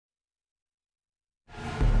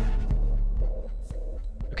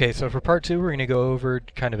Okay, so for part 2 we're going to go over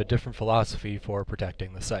kind of a different philosophy for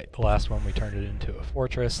protecting the site. The last one we turned it into a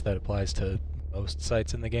fortress that applies to most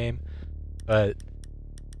sites in the game, but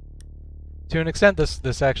to an extent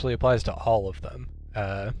this actually applies to all of them.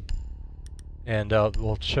 And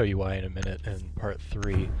we'll show you why in a minute in part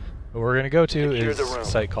 3. What we're going to go to is a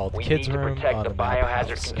site called Kids Room on the map house.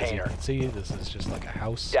 As you can see, this is just like a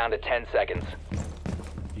house. Down to 10 seconds.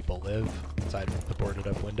 People live inside the boarded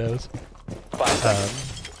up windows. 5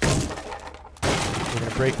 seconds. We're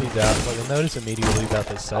going to break these out. What you'll notice immediately about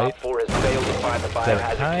this site Op 4 has failed to find the that it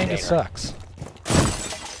biohazard kind container. of sucks.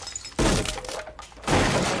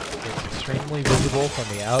 It's extremely visible from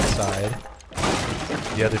the outside.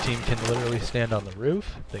 The other team can literally stand on the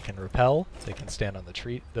roof. They can rappel. They can stand on the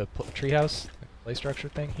treehouse, the play structure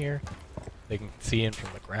thing here. They can see in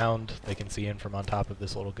from the ground. They can see in from on top of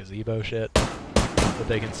this little gazebo shit that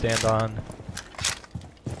they can stand on.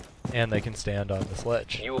 And they can stand on this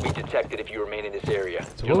ledge. You will be detected if you remain in this area.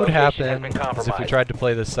 So Your what would location has happen been is if we compromised. tried to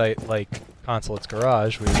play this site like Consulate's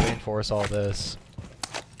Garage, we would reinforce all this.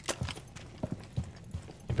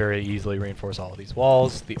 Very easily reinforce all of these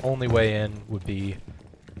walls. The only way in would be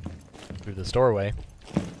through this doorway.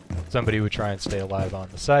 Somebody would try and stay alive on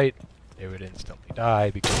the site. They would instantly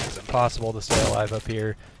die because it's impossible to stay alive up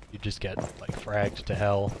here. You'd just get like fragged to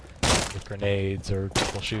hell with grenades or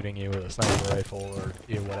people shooting you with a sniper rifle or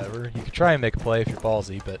whatever. You could try and make a play if you're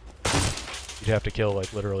ballsy, but you'd have to kill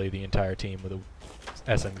like literally the entire team with a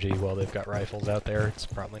SMG while they've got rifles out there. It's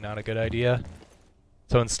probably not a good idea.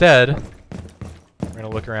 So instead, we're going to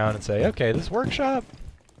look around and say, okay, this workshop,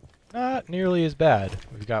 not nearly as bad.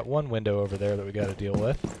 We've got one window over there that we got to deal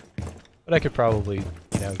with, but I could probably,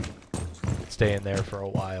 stay in there for a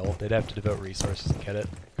while. They'd have to devote resources to get it.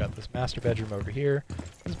 We've got this master bedroom over here.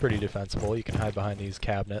 This is pretty defensible. You can hide behind these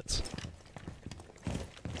cabinets. You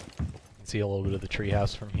can see a little bit of the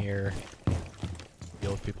treehouse from here.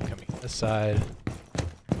 Deal with people coming this side.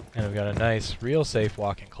 And we've got a nice, real safe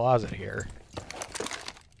walk-in closet here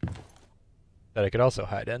that I could also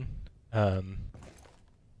hide in. What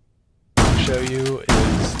I'll show you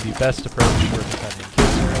is the best approach for defending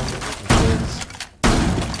Kids Room, which is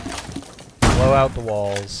blow out the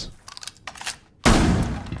walls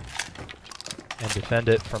and defend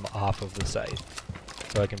it from off of the site.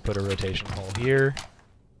 So I can put a rotation hole here,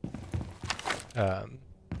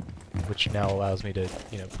 which now allows me to,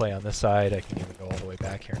 play on this side. I can even go all the way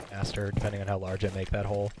back here and master, depending on how large I make that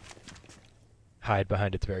hole. Hide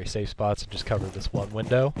behind its very safe spots and just cover this one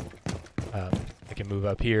window. I can move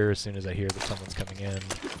up here as soon as I hear that someone's coming in.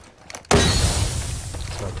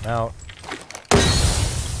 Smoke them out.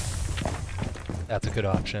 That's a good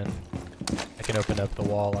option. I can open up the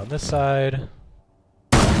wall on this side.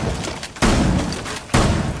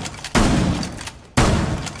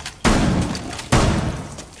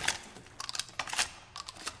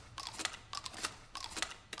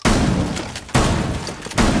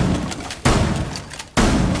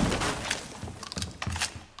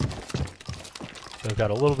 So I've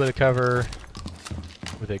got a little bit of cover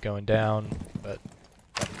with it going down, but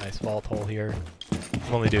got a nice vault hole here.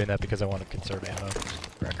 I'm only doing that because I want to conserve ammo,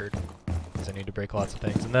 record, because I need to break lots of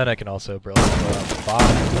things. And then I can also blow out the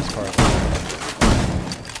bottom of this part.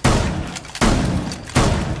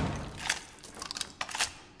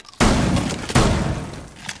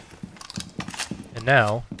 And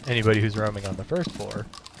now, anybody who's roaming on the first floor,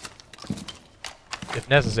 if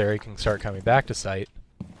necessary, can start coming back to site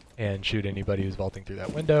and shoot anybody who's vaulting through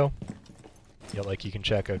that window. You can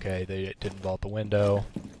check, okay, they didn't vault the window.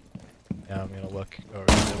 Now I'm going to look over,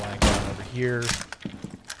 they're lying down over here,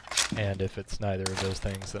 and if it's neither of those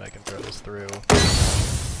things, then I can throw this through,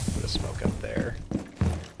 put a smoke up there,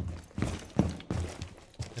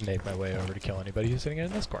 and make my way over to kill anybody who's sitting in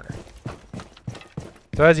this corner.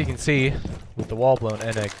 So as you can see, with the wall blown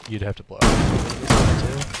in, you'd have to blow this one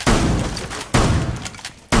too.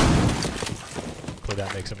 Hopefully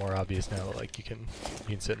that makes it more obvious now that you can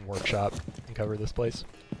sit in workshop and cover this place.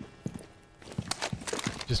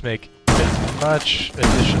 Just make as much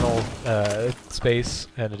additional space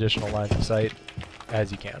and additional lines of sight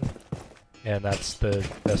as you can. And that's the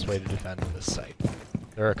best way to defend this site.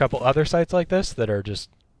 There are a couple other sites like this that are just,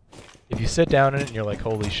 if you sit down in it and you're like,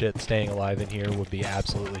 holy shit, staying alive in here would be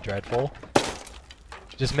absolutely dreadful.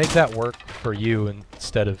 Just make that work for you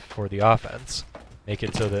instead of for the offense. Make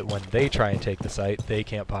it so that when they try and take the site, they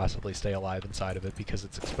can't possibly stay alive inside of it because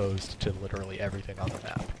it's exposed to literally everything on the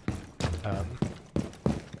map.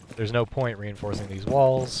 There's no point reinforcing these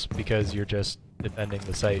walls because you're just defending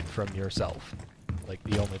the site from yourself. Like,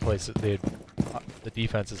 the only place that the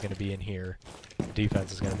defense is going to be in here, the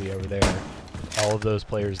defense is going to be over there. All of those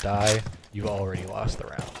players die, you've already lost the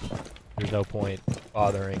round. There's no point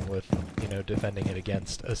bothering with, you know, defending it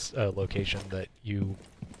against a location that you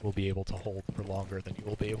will be able to hold for longer than you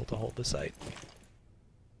will be able to hold the site.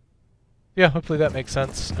 Yeah, hopefully that makes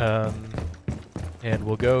sense. And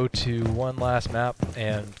we'll go to one last map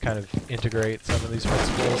and kind of integrate some of these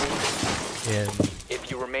principles in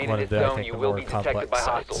If you remain one in of this the, I zone, think, you the will more be detected complex by sites.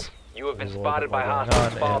 hostiles. You have been There's a little spotted bit by more going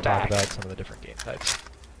hostiles. on, Fall and talk back. about some of the different game types.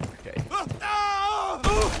 Okay.